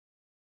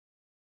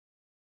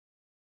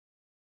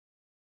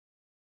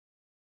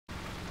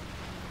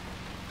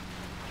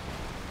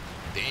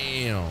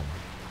Damn.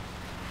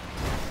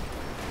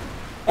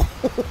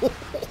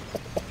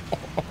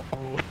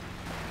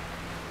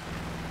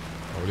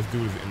 Oh, this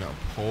dude is in a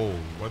pole.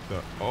 What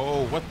the?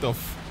 Oh, what the?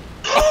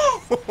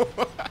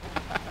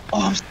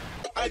 Oh,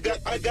 I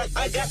got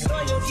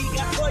loyalty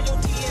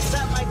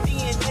inside my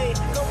DNA.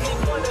 No king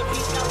for the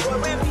beast, got war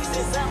and peace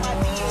inside my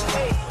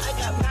DNA. I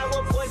got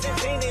power, poison,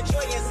 pain, and joy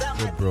inside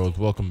my. Good bros,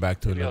 welcome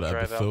back to Maybe another I'll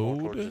drive out more episode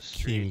towards the of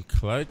street. Team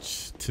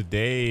Clutch.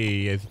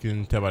 Today, as you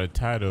can tell by the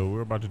title,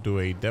 we're about to do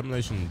a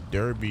demolition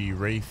derby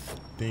race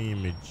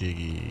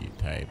thingamajiggy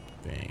type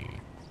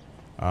thing.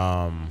 We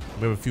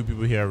have a few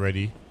people here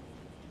already,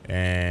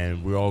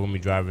 and we're all gonna be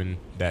driving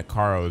that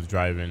car I was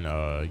driving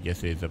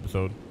yesterday's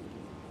episode.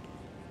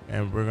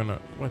 And we're gonna,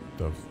 what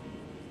the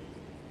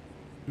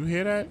you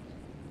hear that?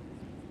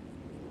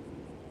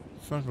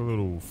 It's like a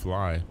little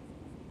fly.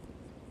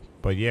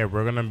 But yeah,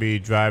 we're gonna be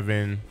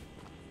driving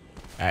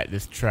at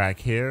this track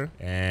here,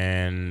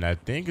 and I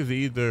think it's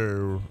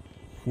either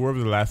whoever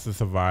the last to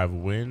survive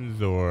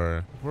wins,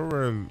 or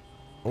whoever,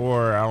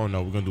 or I don't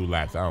know. We're gonna do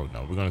laps. I don't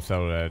know. We're gonna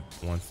settle that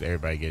once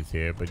everybody gets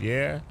here. But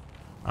yeah,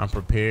 I'm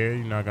prepared.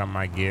 You know, I got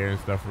my gear and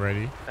stuff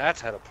ready. That's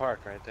how to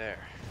park right there.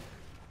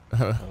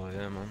 Oh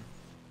yeah, man.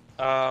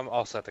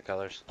 I'll set the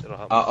colors. It'll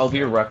help. I'll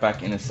be right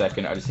back in a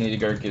second. I just need to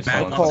go give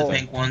Matt someone wants a a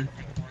pink one.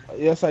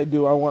 Yes, I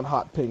do. I want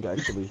hot pink,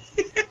 actually.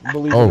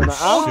 Believe Oh, it or not.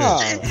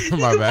 Ah, shit.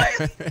 My bad.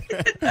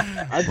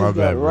 I just My got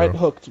bad, right bro.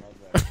 hooked.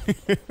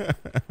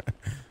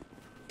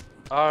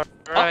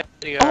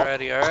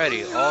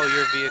 Alrighty. All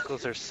your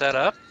vehicles are set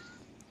up.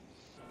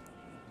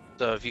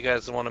 So if you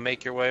guys want to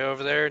make your way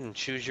over there and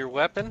choose your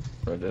weapon,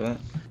 Do that.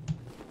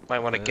 might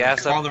want to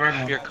gas Call up the red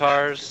one. your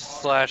cars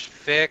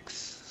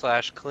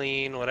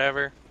 /fix/clean,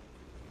 whatever.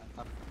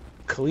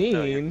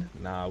 Clean?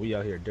 Nah, we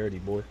out here dirty,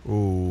 boy.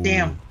 Ooh.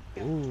 Damn,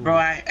 Ooh. bro,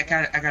 I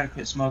gotta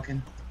quit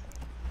smoking.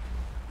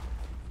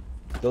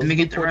 Those Let me are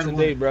get the the red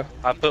today, one. bro.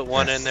 I put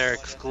one in there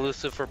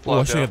exclusive for Oh,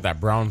 I should Plug. get that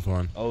bronze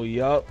one. Oh,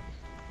 yup.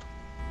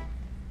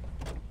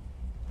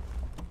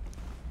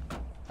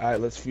 Alright,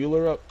 let's fuel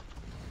her up.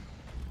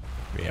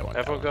 Yeah, I want that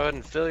Everyone one. go ahead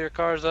and fill your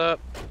cars up,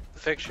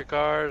 fix your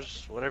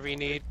cars, whatever you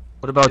need.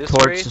 What about This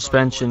torque, race-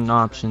 suspension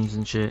options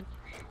and shit?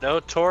 No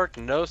torque,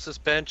 no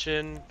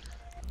suspension.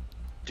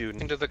 Do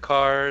into the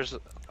cars,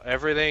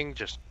 everything.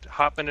 Just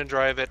hop in and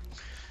drive it.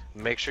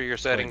 Make sure your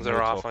settings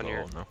are off on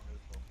your.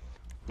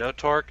 No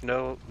torque,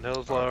 no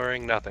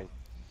lowering, nothing.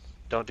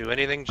 Don't do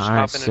anything. Just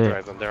Alright, hop in sick. and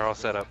drive them. They're all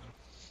set up.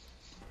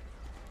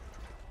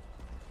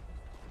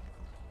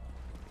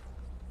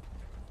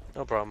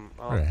 No problem.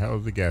 Where the hell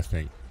is the gas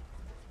tank?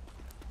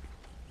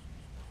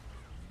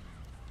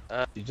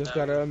 You just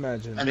gotta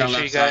imagine. And Make the sure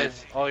you left side.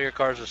 guys, all your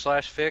cars are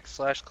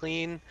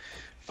 /fix/clean.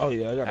 Oh,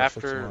 yeah, I gotta fix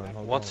After mine.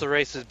 Hold once on. the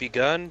race has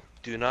begun,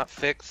 do not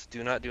fix,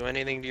 do not do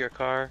anything to your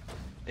car.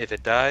 If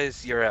it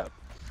dies, you're out.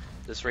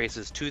 This race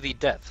is to the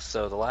death,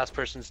 so the last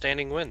person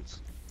standing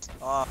wins.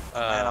 Oh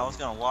man, I was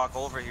gonna walk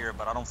over here,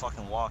 but I don't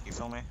fucking walk. You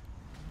feel me?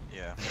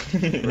 Yeah.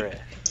 Bruh.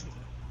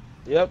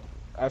 Yep,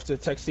 after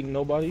texting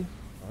nobody.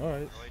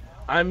 Alright.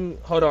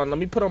 Hold on, let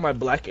me put on my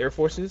black Air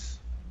Forces.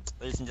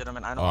 Ladies and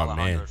gentlemen, I know Oh, man.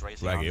 Alejandro's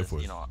racing. Black on Air this,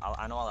 Force. you know,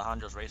 I know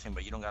Alejandro's racing,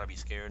 but you don't gotta be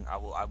scared. I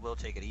will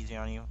take it easy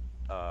on you.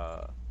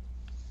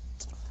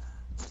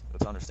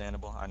 It's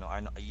understandable. I know.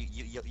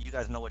 You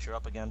guys know what you're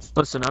up against.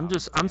 Listen, I'm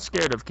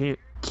scared of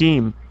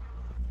Keem.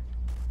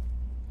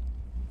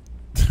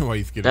 Why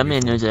you scared That of me?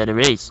 man knows how to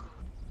race.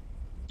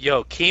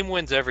 Yo, Keem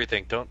wins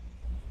everything. Don't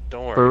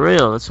worry. For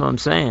real, that's what I'm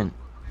saying.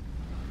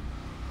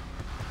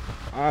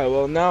 Alright,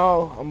 well,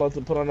 now I'm about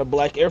to put on the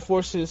black Air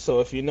Forces, so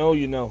if you know,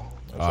 you know.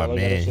 That's all I Oh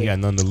gotta man, say. he got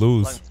nothing to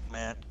lose. Look,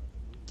 man.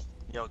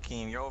 Yo,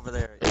 Keem, you're over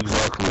there.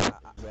 Exactly.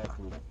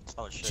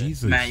 Oh shit.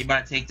 Jesus. Man, you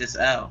better take this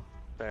L.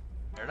 Fair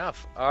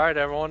enough. Alright,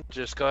 everyone,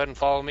 just go ahead and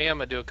follow me. I'm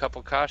gonna do a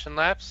couple caution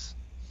laps.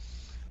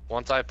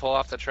 Once I pull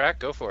off the track,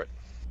 go for it.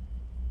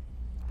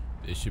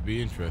 It should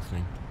be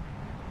interesting.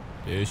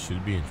 It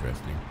should be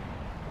interesting.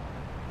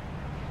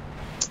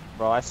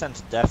 Bro, I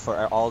sense death for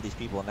all these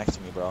people next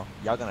to me, bro.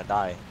 Y'all gonna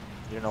die.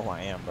 You don't know who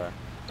I am, bro.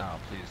 No,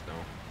 please don't.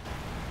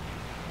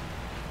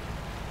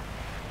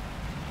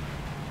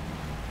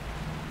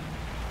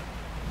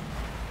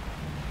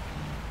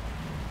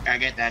 Gotta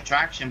get that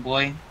traction,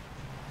 boy.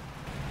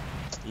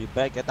 You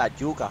better get that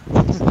Yuga.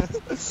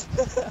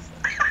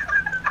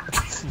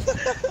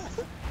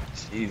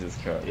 Jesus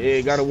Christ.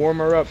 Yeah, gotta warm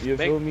her up, you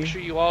feel me? Make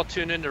sure you all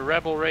tune into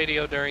Rebel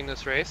Radio during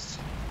this race.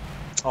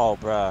 Oh,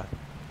 bruh.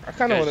 I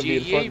kinda wanna be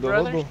in Yee, front, though.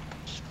 brother. Hold on.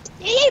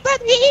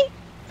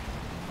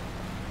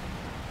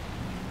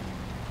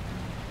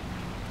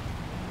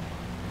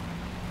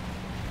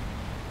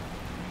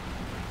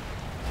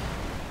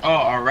 Oh,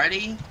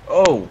 already?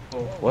 Oh,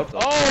 what the?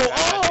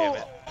 God damn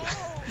it.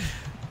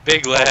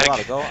 Big Oh, gotta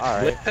leg. go?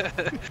 Alright.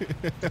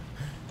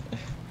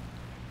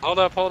 Hold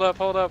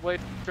up. Wait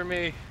for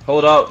me.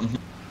 Hold up.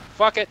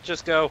 Fuck it,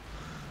 just go.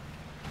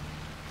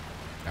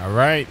 All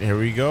right, here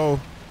we go.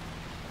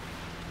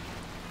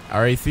 I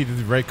already see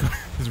this red car.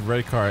 This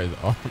red car is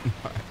on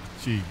my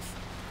cheeks.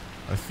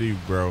 I see you,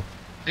 bro.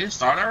 Did it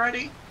start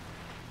already?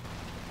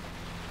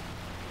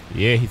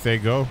 Yeah, he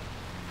said go.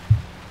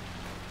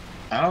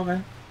 Oh,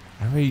 okay.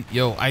 I mean,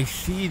 yo, I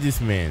see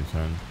this man,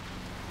 son.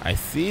 I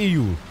see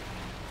you.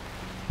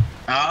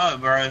 Oh,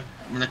 bro.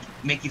 I'm gonna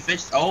make you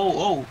fish.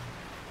 Oh.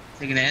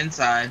 Taking the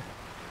inside.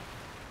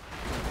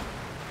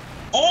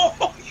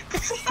 Oh!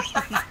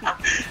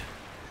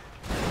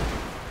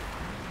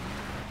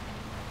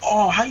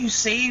 Oh, how you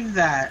save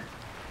that?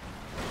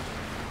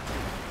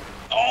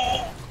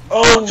 Oh!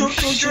 Oh,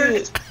 Tokyo shit.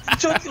 Drift!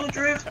 Tokyo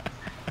Drift!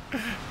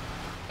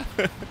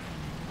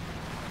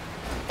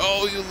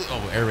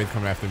 Oh, air raid's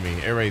coming after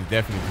me. Air raid's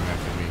definitely coming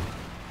after me.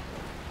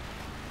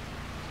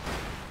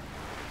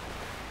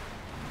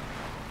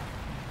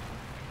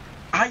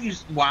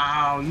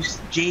 Wow, you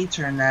J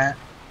turn that.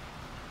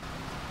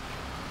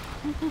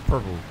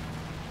 Purple.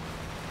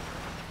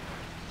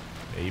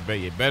 Yeah,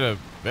 you better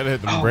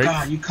hit them Oh brakes.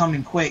 God, you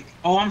coming quick.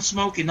 Oh, I'm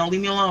smoking. Don't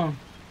leave me alone.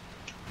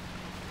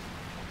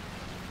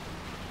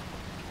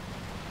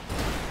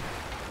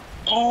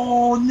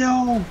 Oh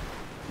no!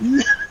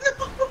 No!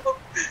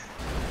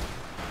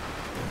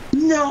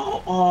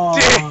 No! Oh!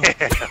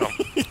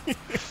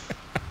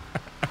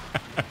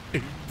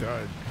 He's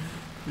done.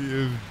 He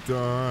is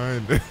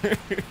done.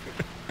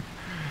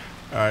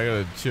 I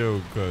gotta chill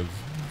because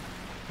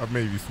I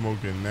may be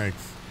smoking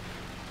next.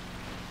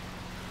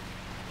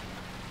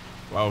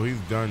 Wow, he's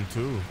done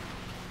too.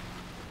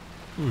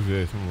 Who's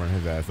this? I'm gonna run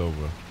his ass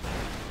over.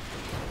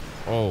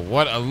 Oh,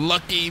 what a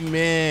lucky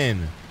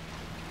man!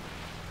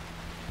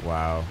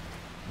 Wow.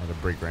 Another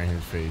break right in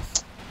his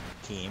face.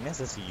 Keem, is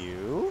this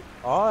you?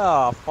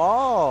 Oh,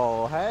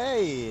 fall.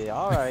 Hey,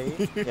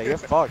 alright. Yeah, you're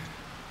fucked.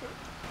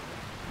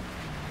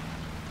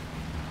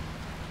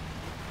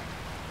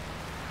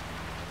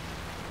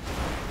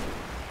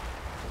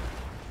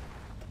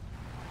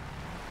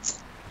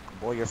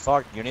 Boy, you're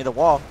fucked. You need a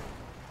wall.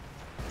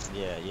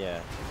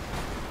 Yeah.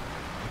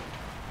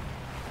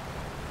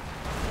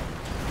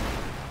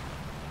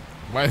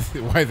 Why is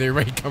they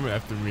right coming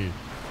after me?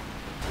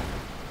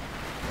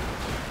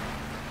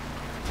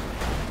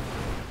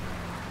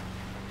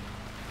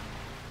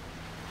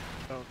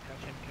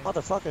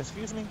 Motherfucker,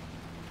 excuse me?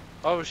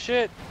 Oh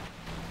shit!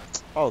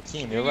 Oh,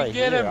 Keem, you're You right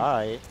get here. him.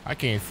 Alright. I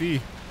can't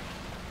see.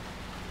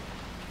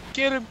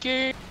 Get him,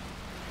 King!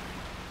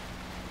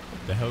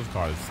 The hell's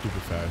car is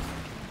stupid fast.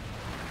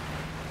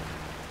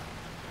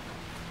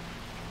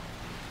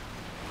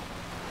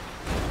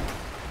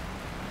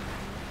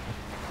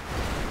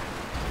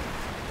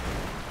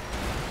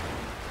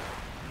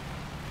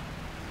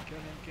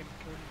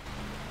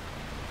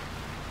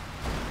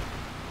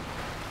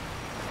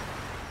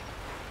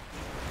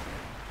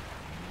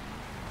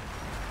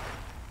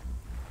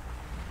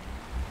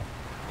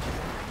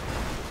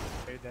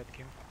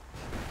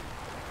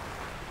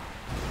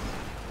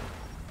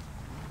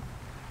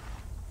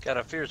 Got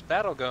a fierce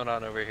battle going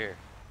on over here.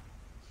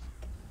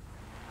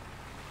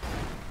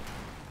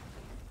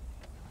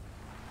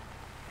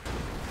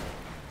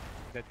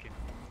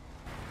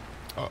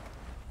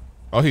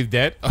 Oh, he's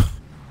dead?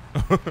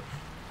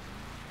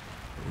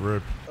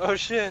 Rip. Oh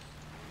shit!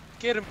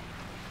 Get him!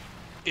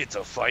 It's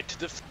a fight to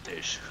the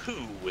finish. Who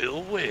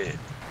will win?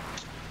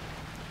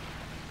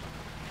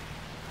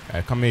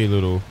 Come here,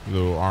 little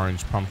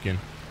orange pumpkin.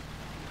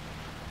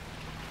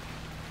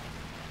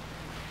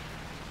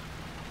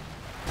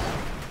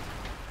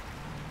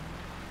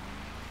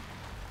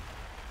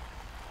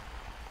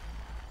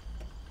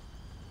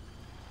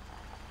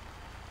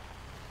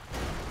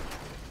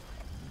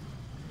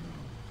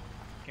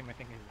 I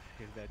think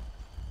he's dead.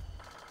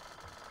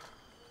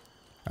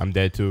 I'm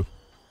dead too.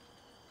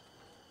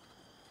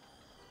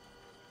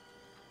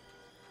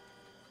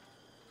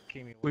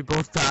 We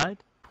both died?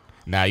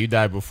 Nah, you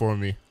died before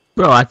me.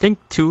 Bro, I think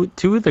two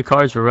of the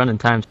cars were running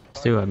times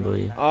too, I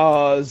believe.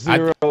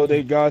 Zero,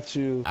 they got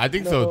you. I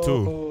think so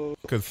too.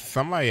 Cause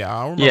somebody,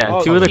 I don't remember.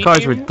 Yeah, two of the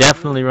cars were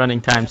definitely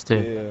running times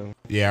too.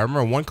 Yeah. Yeah, I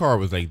remember one car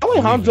was like.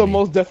 Alejandro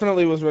most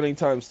definitely was running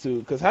times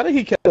too. Cause how did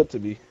he catch up to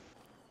me?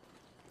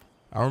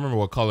 I don't remember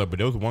what color, but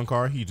there was one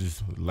car. He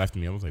just left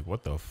me. I was like,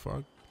 what the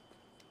fuck?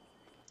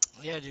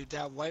 Yeah, dude,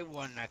 that white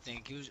one, I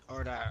think he was,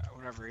 or that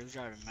whatever, he was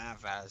driving mad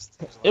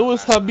fast. It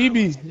was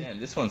Habibi. Damn,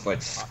 this one's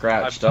like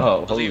scratched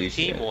up. Holy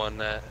Team shit. won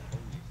that.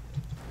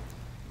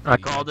 I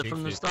called it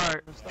from the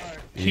start.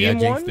 Yeah, I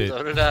jinxed it.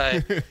 So did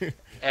I.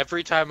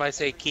 Every time I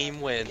say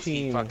Keem wins,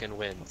 he Keem. fucking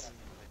wins.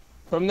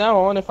 From now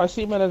on, if I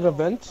see him at an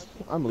event,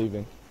 I'm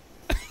leaving.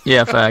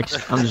 Yeah,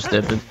 facts. I'm just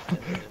dipping.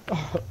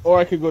 Or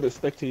I could go to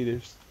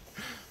spectators.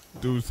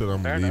 Dude said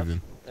I'm Fair enough.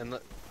 leaving. And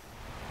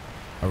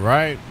All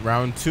right,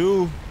 round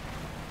two.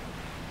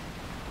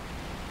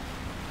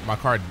 My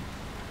car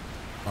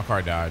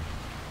died.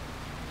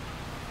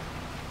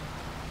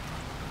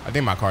 I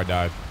think my car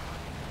died.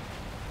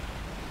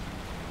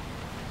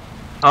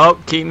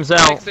 Oh, Keaton's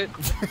out. fix it.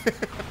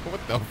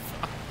 What the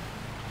fuck?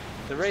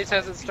 The race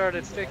hasn't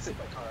started. Fix it.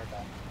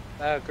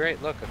 Oh,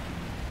 great. Look,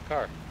 a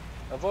car.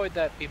 Avoid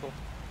that, people.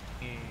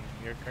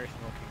 Your car's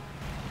smoking.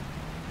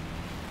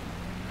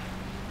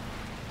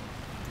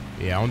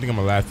 Yeah, I don't think I'm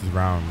gonna last this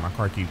round. My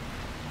car keeps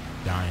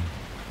dying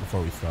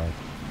before we start.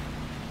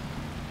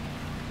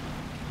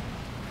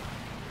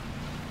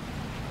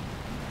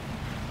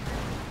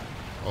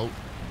 Oh,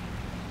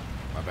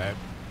 my bad.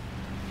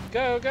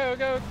 Go, go,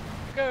 go,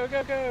 go,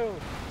 go, go.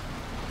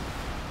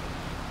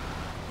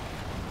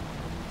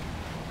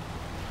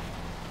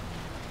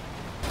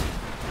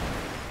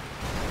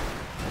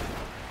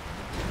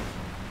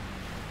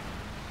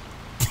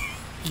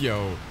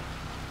 Yo,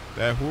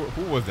 that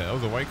who was that? That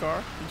was a white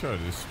car? He tried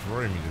to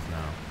destroy me just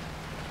now.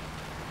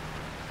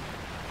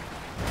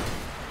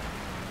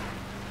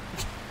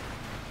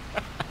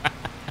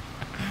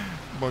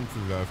 Bunks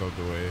his ass out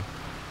the way.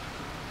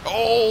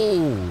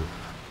 Oh,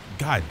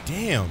 god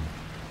damn.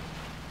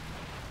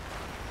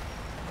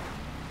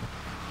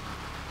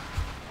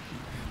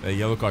 That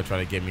yellow car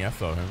tried to get me. I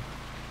saw him.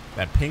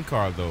 That pink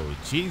car though,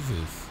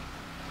 Jesus.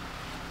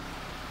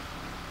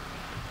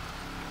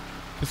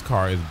 This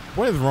car is,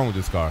 what is wrong with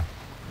this car?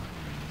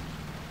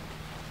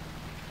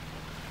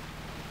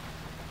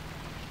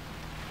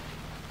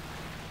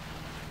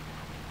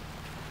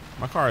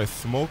 My car is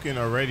smoking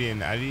already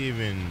and I didn't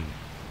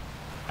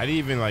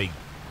even like,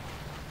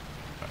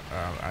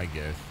 I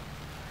guess.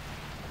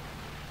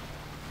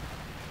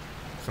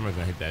 Somebody's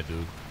gonna hit that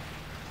dude.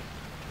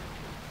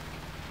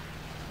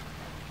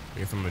 I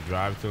guess I'm gonna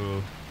drive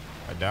till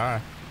I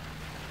die.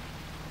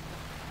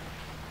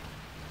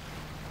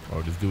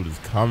 Oh, this dude is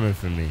coming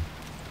for me.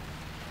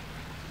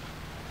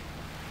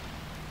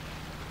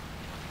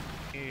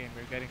 Hey,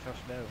 we're getting so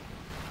slow.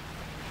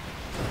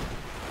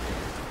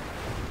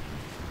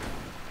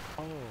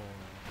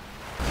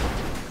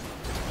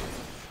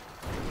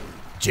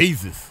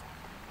 Jesus.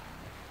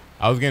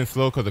 I was getting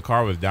slow because the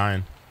car was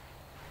dying.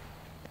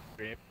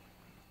 Rip.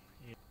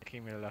 You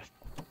came here last.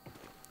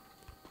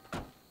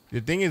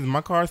 The thing is,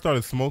 my car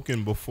started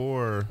smoking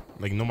before,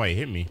 like, nobody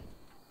hit me.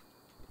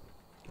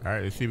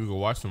 Alright, let's see if we can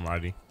watch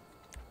somebody.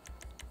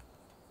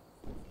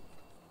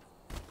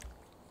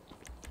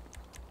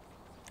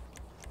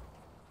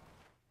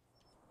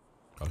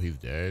 Oh, he's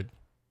dead.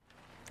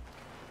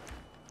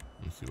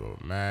 Let me see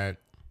what Matt.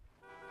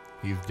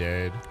 He's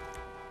dead.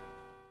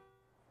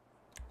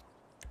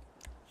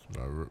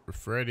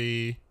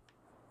 Freddy.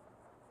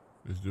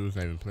 This dude's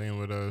not even playing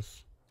with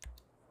us.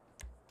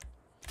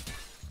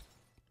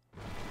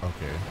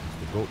 Okay, it's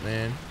the goat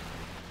man.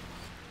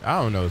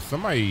 I don't know.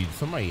 Somebody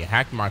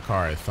hacked my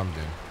car or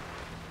something.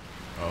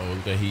 Oh,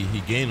 look at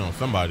he gained on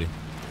somebody.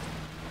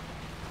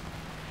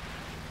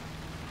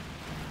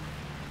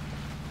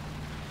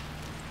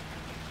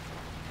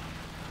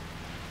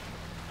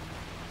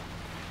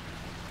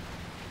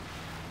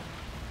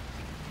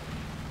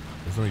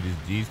 There's only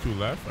these two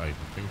left? I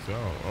think so.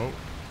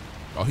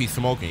 Oh, he's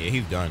smoking. Yeah,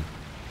 he's done.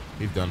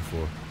 He's done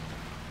for.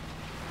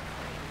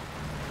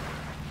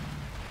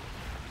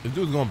 This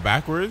dude's going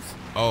backwards?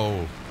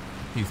 Oh,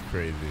 he's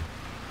crazy.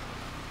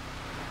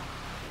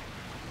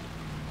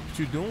 What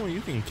you doing?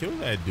 You can kill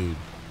that dude.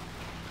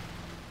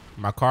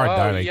 My car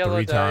died like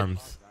 3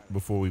 times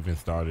before we even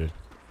started.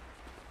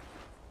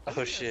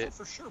 Oh shit.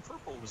 For sure,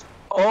 purple was.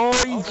 Oh,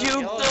 he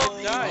juked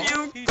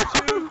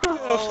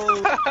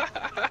him!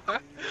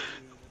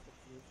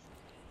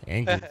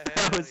 Angry.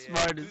 That was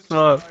smart as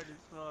fuck.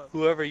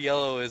 Whoever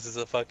yellow is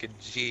a fucking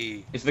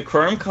G. Is the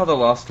chrome car the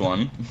last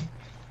one?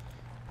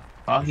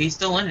 Oh, he's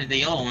still in it, the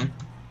yellow one.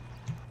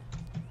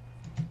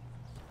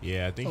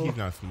 Yeah, I think he's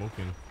not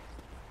smoking.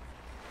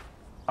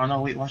 Oh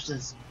no, wait, watch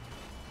this.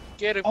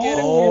 Get him,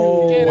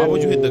 Why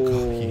would you hit the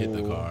car? He hit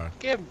the car.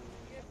 Get him.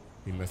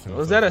 He messing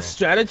Was that a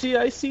strategy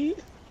I see?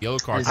 Yellow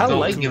car. I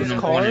like this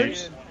car.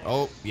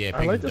 Oh, yeah,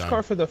 I like this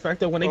car for the fact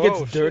that when it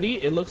gets dirty,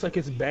 it looks like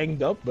it's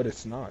banged up, but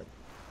it's not.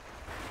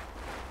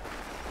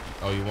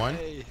 Oh, you won?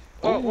 Hey.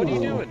 Oh, what are you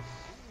doing?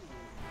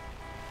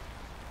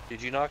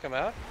 Did you knock him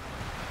out?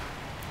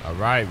 All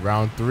right,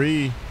 round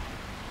 3.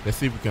 Let's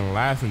see if we can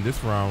last in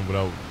this round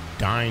without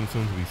dying as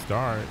soon as we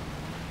start.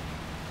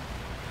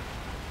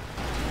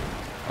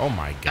 Oh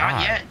my god.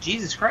 Not yet.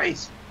 Jesus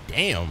Christ.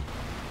 Damn.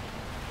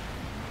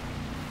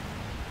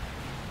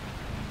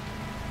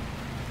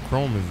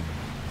 Chrome is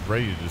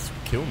ready to just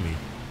kill me.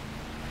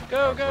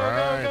 Go, go.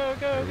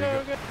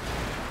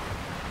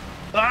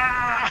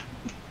 Ah!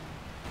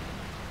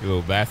 You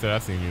little bastard, I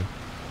seen you.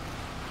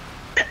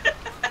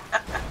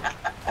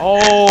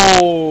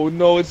 Oh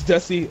no, it's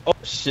Jesse. Oh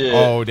shit.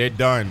 Oh, they're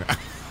done.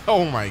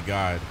 Oh my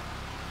god.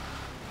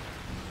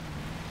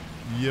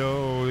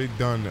 Yo, they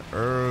done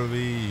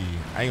early.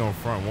 I ain't gonna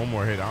front. One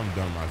more hit, I'm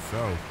done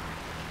myself.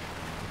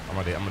 I'm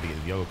gonna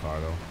get the yellow car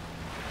though.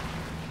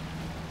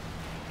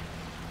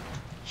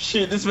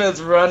 Shit, this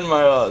man's run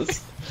my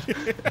ass.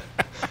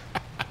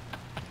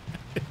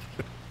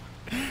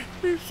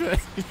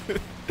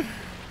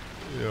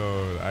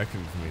 Yo, I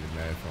can just made it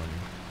mad funny.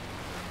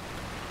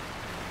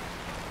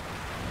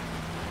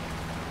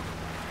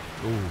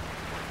 Ooh,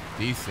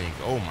 these things.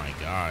 Oh my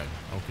god.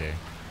 Okay,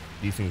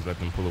 these things let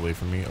them pull away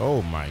from me.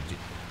 Oh my.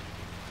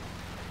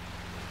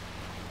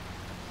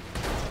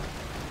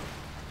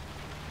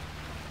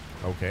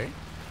 Okay.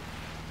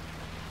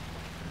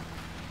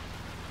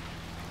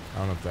 I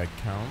don't know if that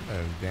counts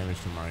as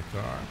damage to my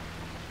car.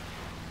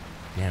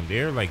 Damn,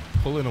 they're like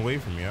pulling away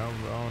from me. I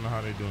don't know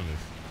how they're doing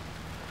this.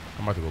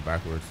 I'm about to go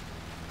backwards.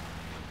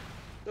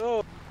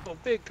 Oh. Oh,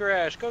 big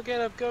crash. Go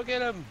get him. Go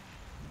get him.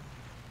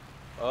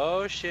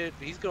 Oh, shit.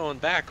 He's going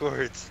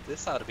backwards.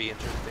 This ought to be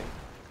interesting.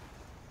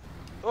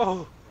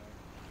 Oh.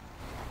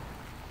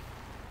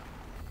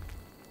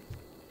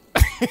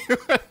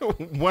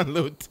 One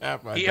little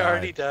tap. He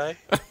already died?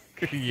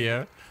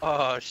 Yeah.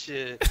 Oh,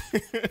 shit.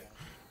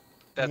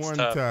 That's one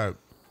tough. tap.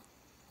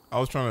 I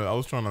was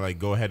trying to like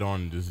go head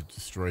on and just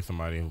destroy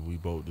somebody, and we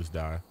both just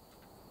die.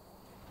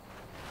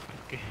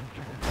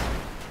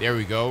 There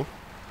we go.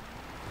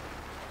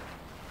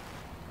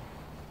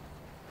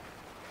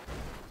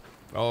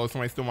 Oh,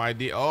 somebody stole my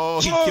ID. Oh,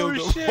 he killed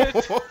him.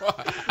 Shit.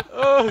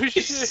 Oh,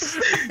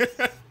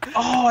 shit.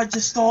 Oh, I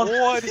just stole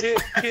One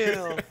hit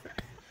kill.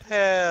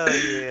 Hell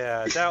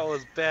yeah. That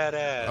was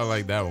badass. I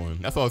like that one.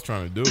 That's what I was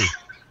trying to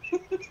do.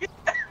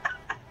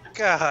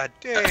 God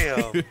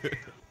damn.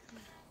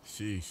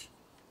 Sheesh.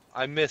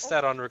 I missed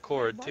that on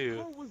record, too.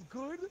 My car was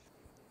good.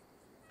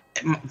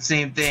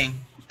 Same thing.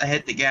 I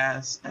hit the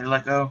gas. I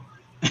let go.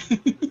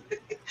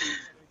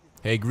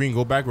 Hey, Green,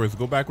 go backwards.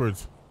 Go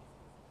backwards.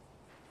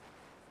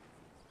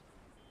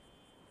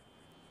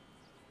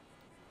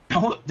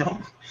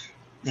 Don't.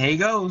 There he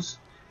goes.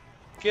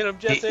 Get him,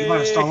 Jesse. Hey, you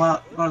gotta stall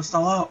out. You gotta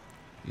stall out.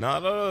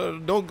 No,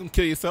 don't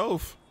kill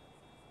yourself.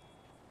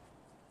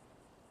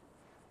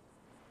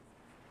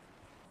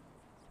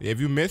 Yeah, if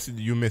you miss,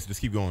 you miss.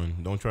 Just keep going.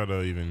 Don't try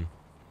to even.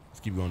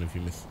 Just keep going if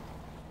you miss.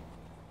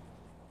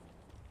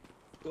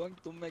 Going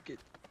to make it.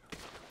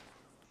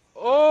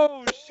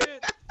 Oh,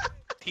 shit.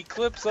 He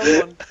clipped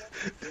someone.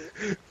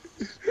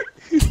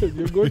 He said,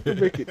 "You're going to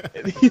make it,"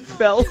 and he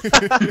fell.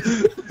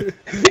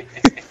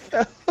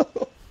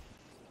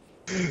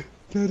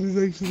 That is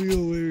actually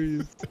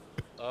hilarious.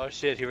 Oh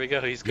shit, here we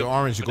go. He's Go going.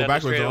 orange. Go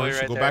backwards. Orange.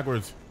 Right go there.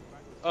 backwards.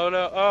 Oh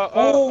no.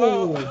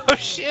 Oh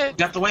shit.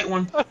 Got the white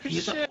one. Oh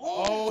shit.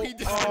 Oh, he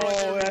did.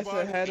 Oh, that's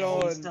a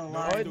head-on.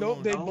 Oh,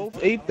 nope, they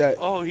both ate that.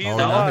 Oh, he's Oh,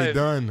 now alive. he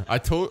done. I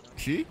told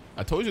you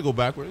to go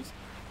backwards.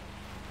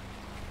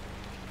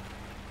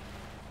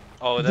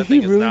 Oh, Did that he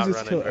thing is really not just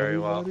running kill very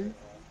well. everybody?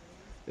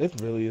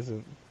 It really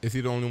isn't. Is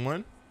he the only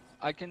one?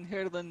 I can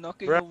hear the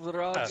knocking Bruh. of the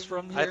rods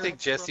from here. I think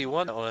Jesse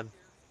won that one.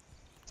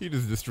 He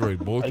just destroyed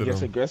both I of guess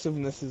them.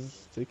 aggressiveness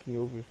is taking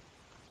over.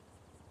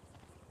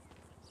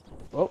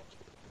 Well,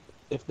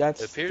 if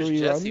that's It appears 3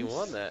 Jesse runs.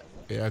 won that.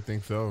 Yeah, I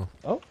think so.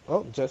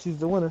 Oh, Jesse's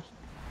the winner.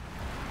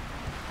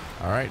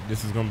 All right,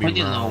 this is gonna be We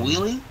did a little round.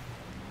 wheelie.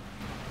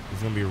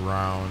 It's gonna be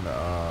round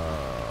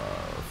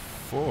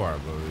 4, I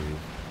believe.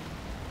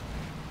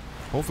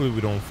 Hopefully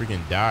we don't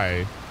freaking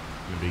die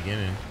in the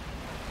beginning.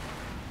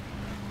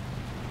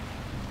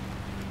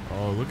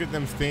 Oh, look at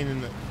them staying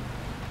in the.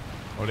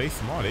 Oh, they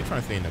small. They trying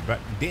to stay in the back.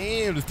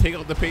 Damn, just take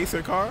out the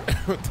pacer car.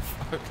 What the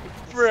fuck?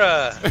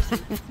 Bruh.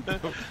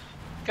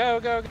 Go.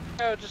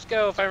 Just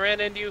go. If I ran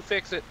into you,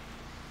 fix it.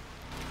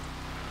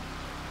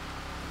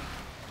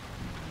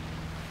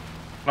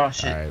 Oh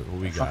shit. All right,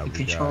 what we got? Fucking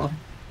controller.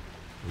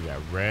 We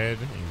got red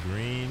and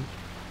green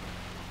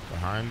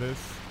behind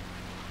us.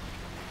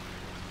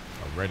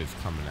 Oh, red is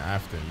coming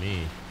after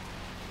me.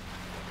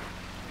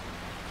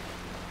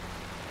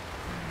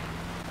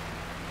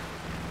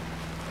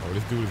 Oh,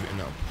 this dude is in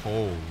a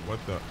pole. What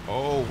the?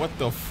 Oh, what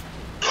the?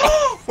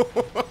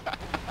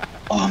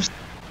 Oh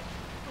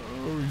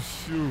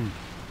shoot!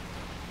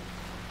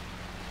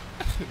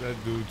 That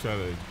dude tried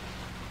to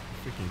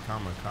freaking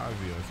kamikaze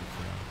us.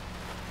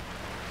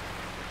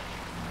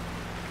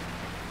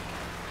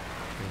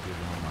 I think he's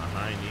on my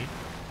hiney.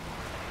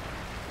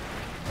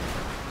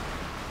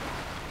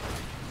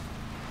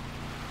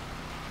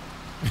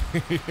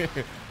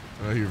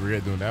 I know you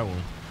regret doing that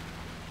one.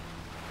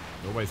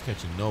 Nobody's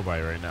catching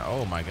nobody right now.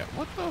 Oh my god,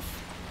 what the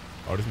f?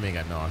 Oh, this man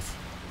got nos.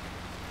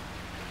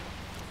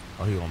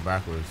 Oh, he going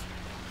backwards.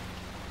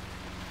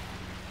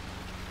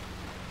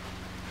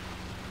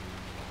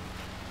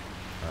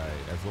 Alright,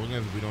 as long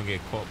as we don't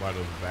get caught by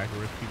those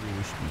backwards people,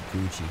 we should be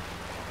Gucci.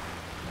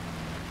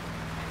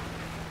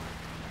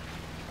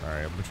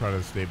 Alright, I'm gonna try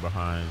to stay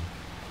behind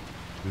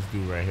this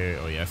dude right here.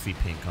 Oh yeah, I see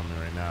pink coming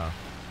right now.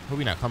 Hope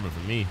he not coming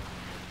for me.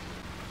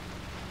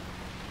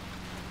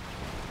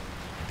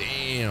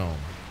 Damn.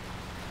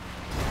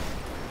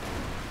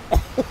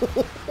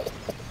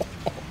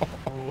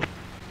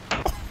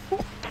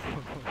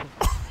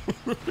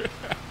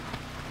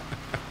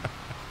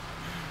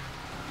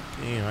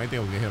 Damn, I didn't think I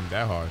was gonna hit him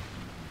that hard.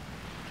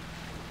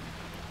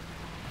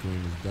 Green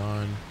is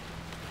done.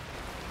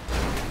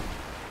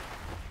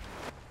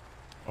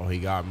 Oh, he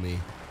got me.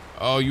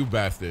 Oh, you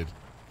bastard.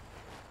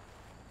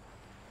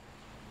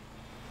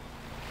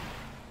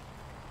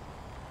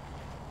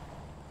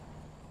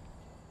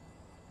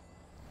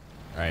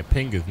 Alright,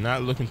 pink is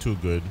not looking too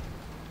good.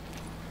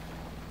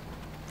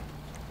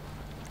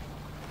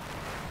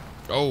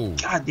 Oh.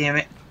 God damn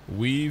it.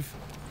 Weave.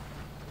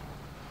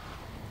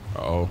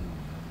 Uh-oh.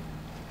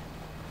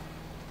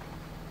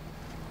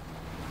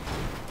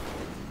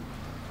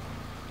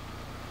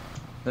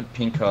 That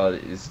pink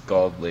card is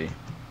godly.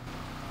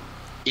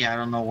 Yeah, I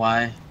don't know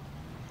why.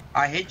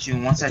 I hit you,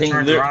 and once I Pink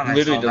turned around, I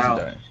literally sold doesn't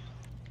out. die.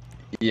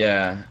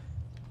 Yeah.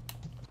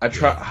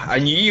 I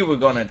knew you were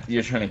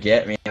you're trying to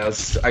get me.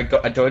 I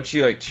dodged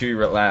you like 2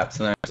 laps,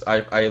 and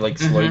I like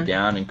slowed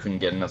down and couldn't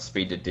get enough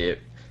speed to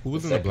dip. Who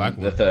was in the black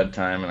one? The 3rd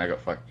time, and I got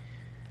fucked.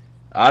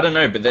 I don't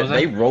know, but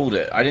they rolled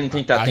it. I didn't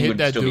think that thing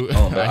would still be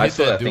on, but I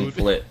saw that thing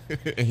flip.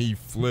 And he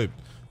flipped.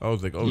 I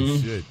was like, oh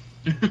shit.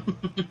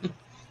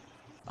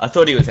 I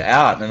thought he was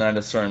out, and I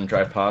just saw him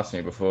drive past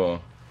me before.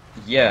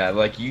 Yeah,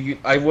 like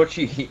I watched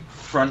you hit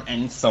front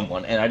end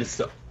someone, and I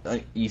just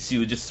you see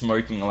you were just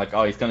smoking. I'm like,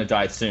 oh, he's gonna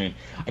die soon.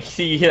 I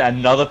see you hit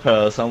another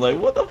person. I'm like,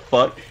 what the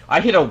fuck?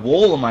 I hit a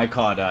wall and my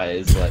car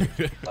dies. Like.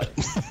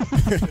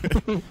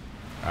 All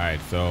right,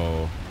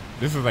 so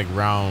this is like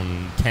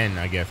round 10,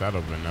 I guess. I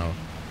don't even know,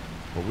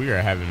 but we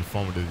are having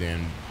fun with this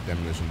damn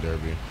demolition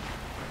derby.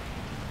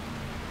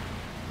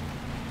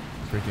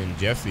 Freaking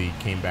Jesse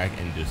came back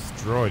and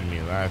destroyed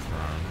me last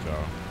round, so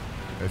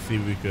let's see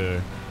if we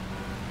could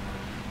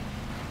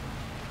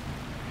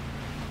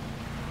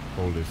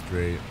hold it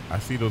straight. I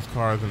see those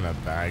cars in the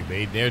back.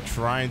 They're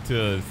trying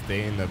to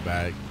stay in the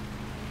back.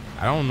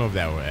 I don't know if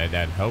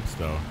that helps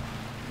though.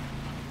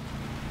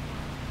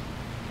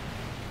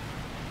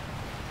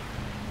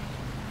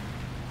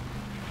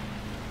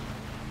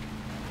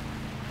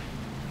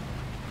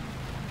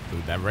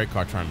 Dude, that red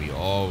car trying to be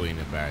all the way in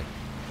the back.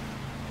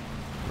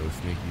 A little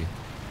sneaky.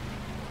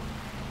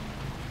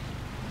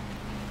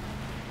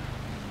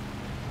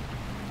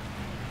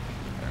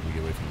 Let me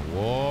get away from the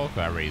wall, cause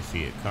I already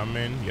see it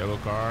coming. Yellow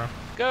car.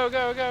 Go,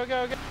 go, go,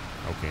 go, go.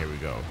 Okay, here we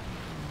go.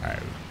 Alright,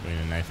 we're in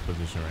a nice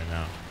position right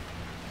now.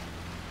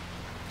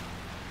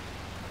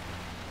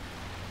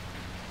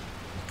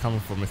 Coming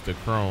for Mr.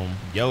 Chrome.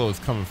 Yellow is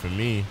coming for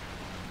me.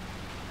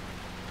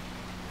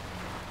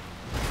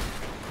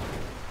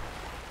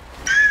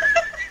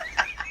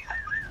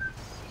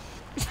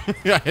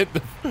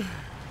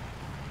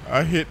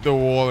 I hit the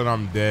wall and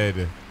I'm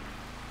dead.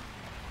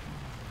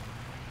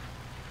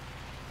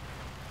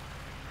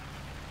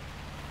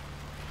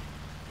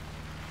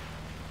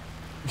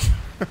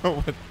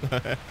 What the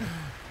heck?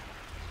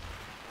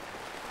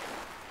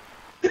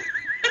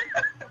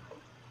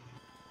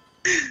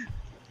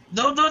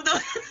 No.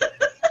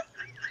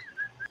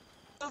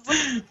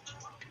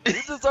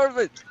 You deserve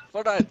it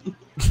for that.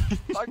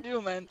 Fuck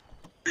you, man.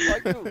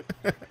 Fuck you.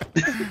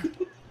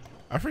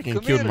 I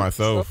freaking killed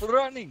myself. Stop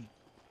running.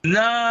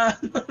 No.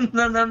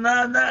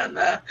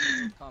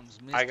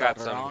 I got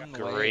some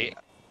great.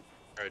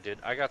 Oh, dude,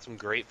 I got some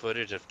great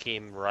footage of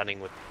Keem running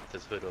with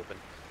his hood open.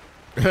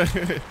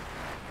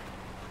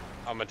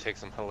 I'm gonna take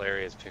some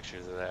hilarious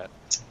pictures of that.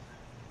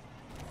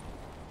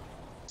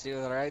 See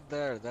right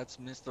there, that's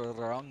Mr.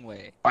 Wrong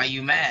Way. Why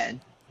you mad?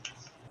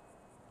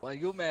 Why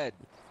you mad?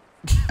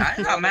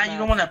 I'm not mad. You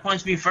don't want to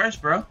punch me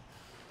first, bro.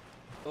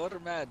 You're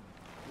mad.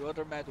 You're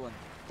the mad one.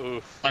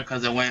 Oof.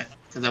 Because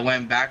I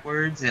went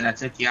backwards and I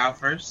took you out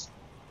first.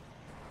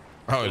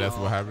 Oh, that's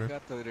what happened.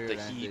 Got the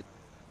heat.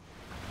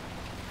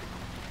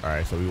 All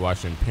right, so we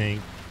watching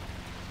Pink.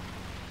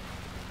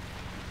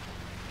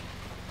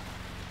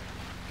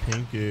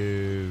 Pink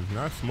is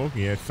not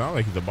smoking yet. It sounds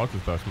like he's about to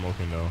start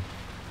smoking though.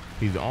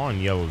 He's on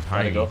Yellow's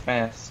high. Gotta go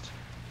fast.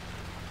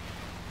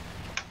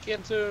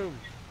 Get him.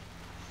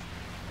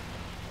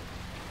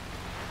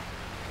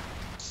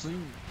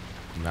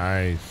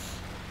 Nice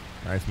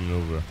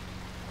maneuver.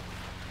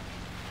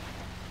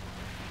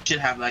 Should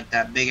have like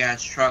that big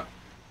ass truck.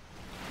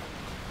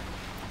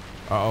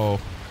 Uh-oh.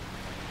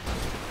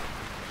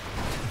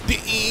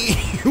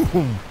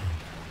 Damn.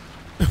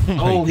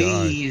 Oh,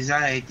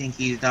 I think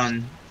he's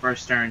done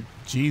first turn.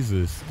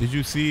 Jesus. Did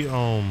you see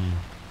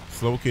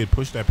Slow Kid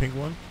push that pink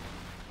one?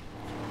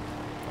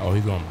 Oh,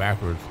 he's going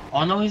backwards.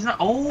 Oh no, he's not.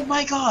 Oh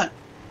my god.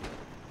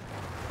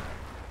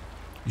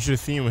 You should have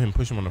seen him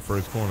push him on the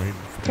first corner.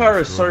 The car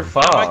is so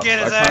fast. I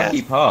can't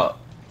keep up.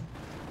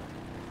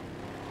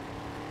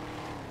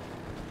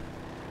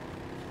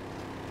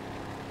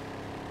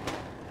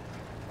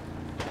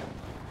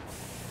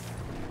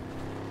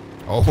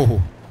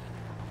 Oh,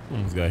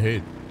 almost got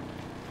hit.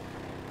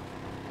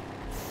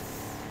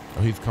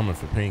 Oh, he's coming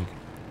for Pink.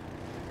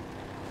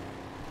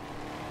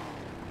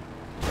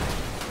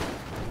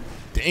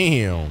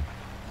 Damn.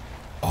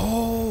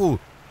 Oh,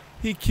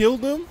 he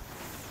killed him?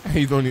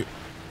 He's only...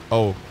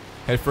 Oh,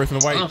 head first in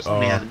the white. Oh,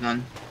 somebody had a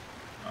gun.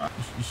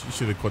 You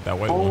should have caught that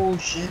white one. Oh,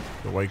 shit.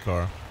 The white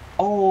car.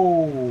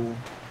 Oh.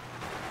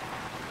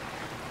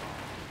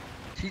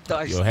 He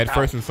dies. Yo, head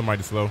first in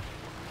somebody slow.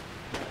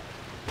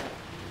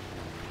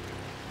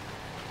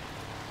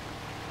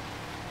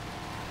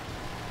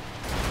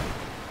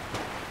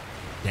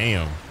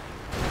 Damn.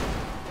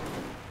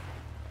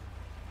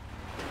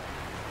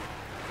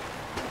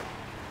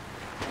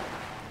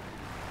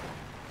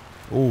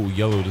 Oh,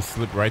 Yellow just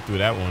slipped right through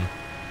that one.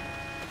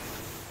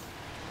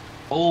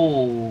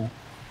 Oh.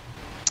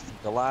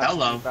 The last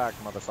Hello. back,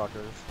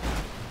 motherfuckers.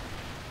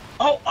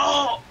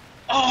 Oh.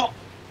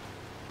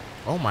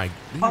 Oh my.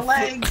 My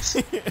legs.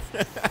 Bro,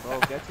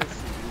 get your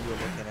CPU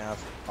looking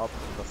ass up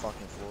to the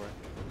fucking floor.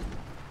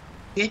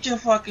 Get your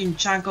fucking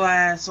chanko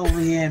ass over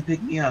here and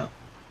pick me up.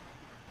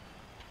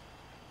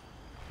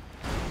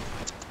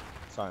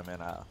 Sorry, man.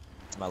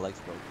 My legs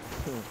broke.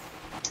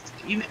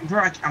 Even,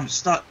 bro, I'm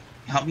stuck.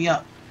 Help me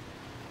up.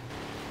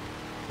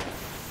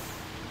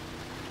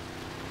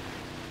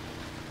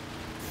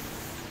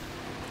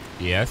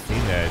 Yeah, I seen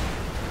that.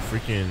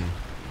 Freaking.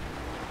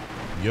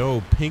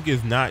 Yo, Pink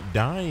is not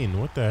dying.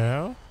 What the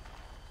hell?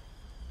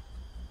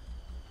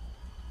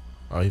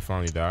 Oh, he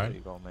finally died? There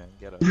you go, man.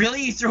 Get up.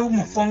 Really? You threw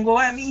mofongo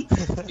at me?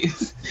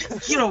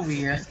 Get over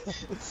here.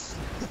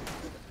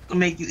 I'll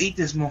make you eat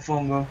this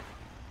mofongo.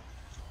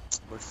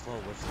 We're slow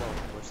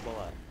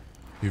at.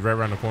 He's right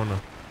around the corner.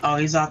 Oh,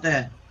 he's out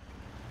there.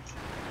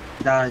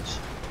 Dodge.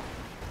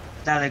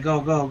 Dodge,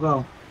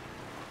 go.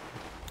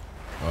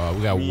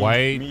 We got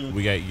white,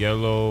 we got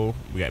yellow,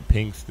 we got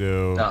pink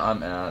still. No,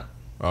 I'm out.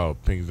 Oh,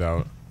 pink's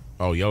out.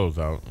 Oh, yellow's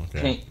out.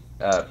 Okay.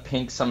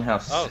 Pink somehow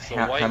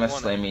hammer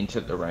slammed me into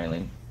the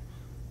railing.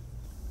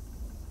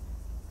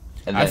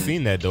 And I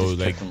seen that though,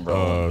 like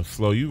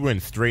Slow, you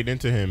went straight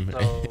into him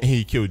and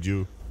he killed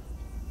you.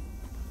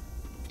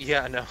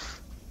 Yeah, I know.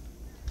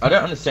 I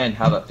don't understand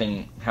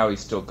how he's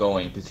still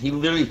going, because he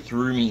literally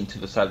threw me into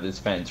the side of this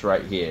fence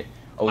right here.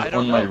 I was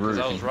on my roof.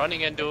 I was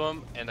running into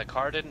him and the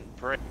car didn't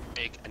break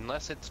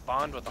unless it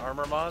spawned with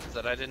armor mods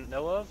that I didn't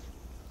know of.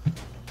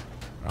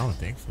 I don't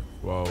think so.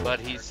 Whoa. But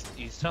he's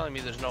telling me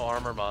there's no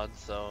armor mods,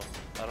 so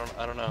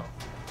I don't know.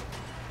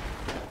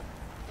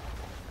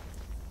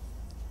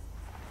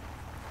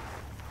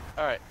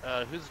 Alright,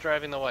 who's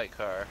driving the white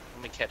car?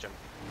 Let me catch him.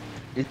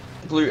 Is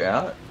blue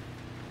out?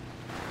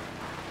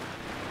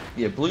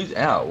 Yeah, blue's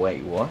out.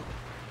 Wait, what?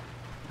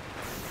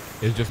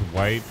 It's just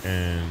white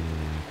and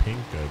pink,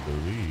 I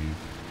believe.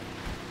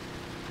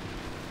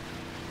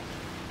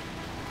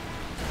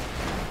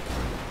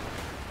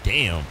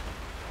 Damn.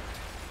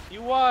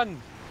 You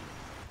won!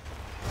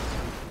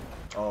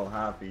 Oh,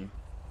 happy.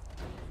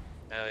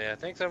 Hell yeah,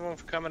 thanks everyone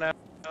for coming out.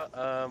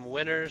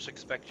 Winners,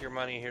 expect your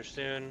money here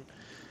soon.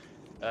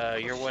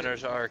 Your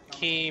winners are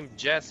Keem,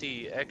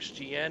 Jesse,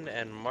 XGN,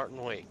 and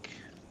Martin Wake.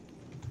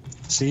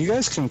 So you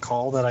guys can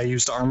call that I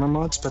used armor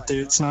mods, but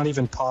it's not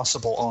even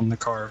possible on the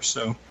car,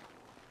 so...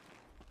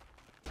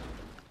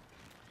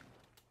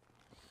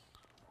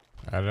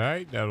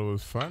 Alright, that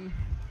was fun.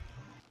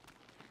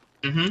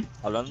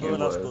 Hablando de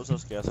las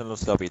cosas que hacen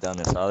los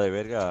capitanes, de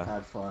verga.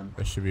 Had fun.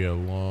 That should be a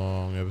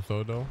long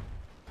episode though.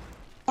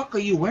 What the fuck are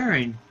you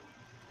wearing?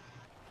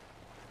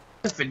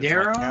 A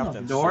fedora? A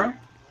fedora?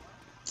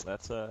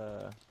 That's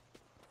a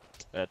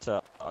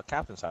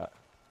captain's hat.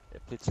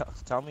 Please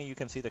tell me you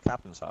can see the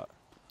captain's hat.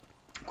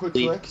 Quick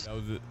click. That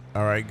was it.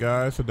 Alright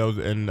guys, so that was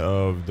the end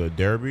of the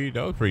derby.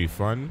 That was pretty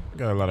fun.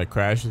 Got a lot of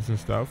crashes and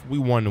stuff. We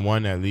won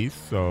one at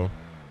least, so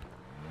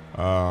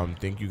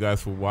thank you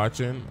guys for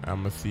watching. I'm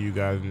gonna see you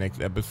guys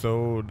next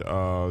episode.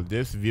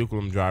 This vehicle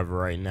I'm driving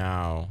right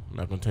now, I'm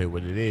not gonna tell you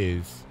what it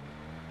is,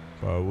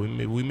 but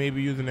we may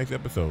be using next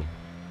episode.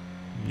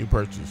 New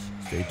purchase.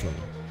 Stay tuned.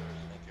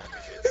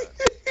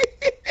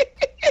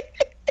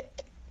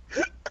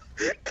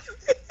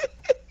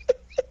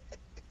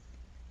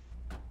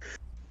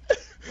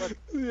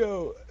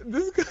 Yo,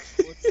 this guy.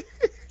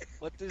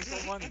 What is the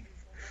one?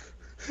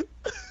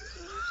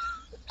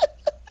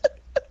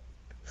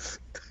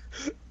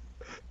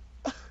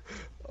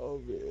 Oh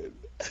man.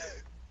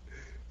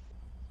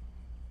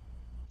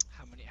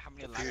 How many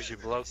Here's you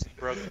broke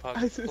plug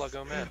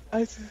on man.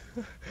 I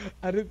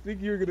didn't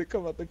think you were gonna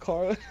come out the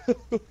car.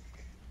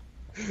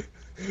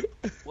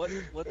 What's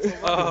so funny?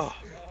 Oh.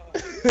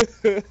 What's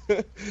so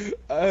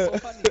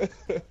funny?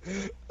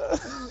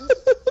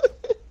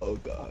 Oh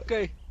god.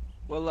 Okay.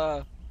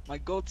 Well, my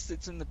goat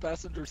sits in the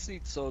passenger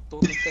seat, so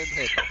don't attend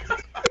it.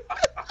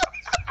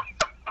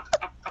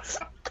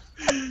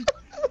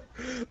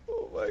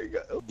 Oh my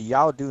god.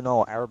 Y'all do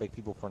know Arabic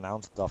people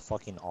pronounce the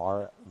fucking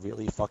R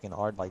really fucking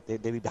hard, like they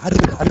be you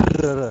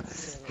know,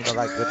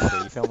 like good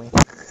shit, you feel me?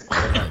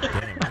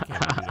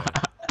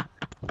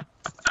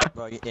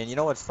 Bro, and you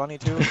know what's funny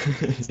too?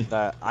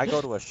 That I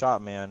go to a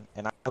shop, man,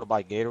 and I go to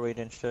buy Gatorade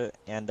and shit,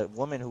 and the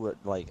woman who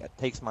like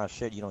takes my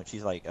shit, you know,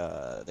 she's like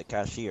the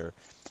cashier,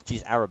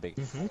 she's Arabic.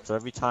 So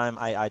every time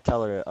I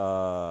tell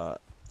her,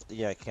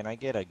 yeah, can I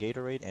get a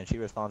Gatorade? And she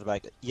responds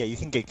back, yeah, you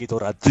can get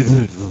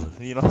Gatorade.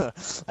 You know,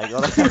 like,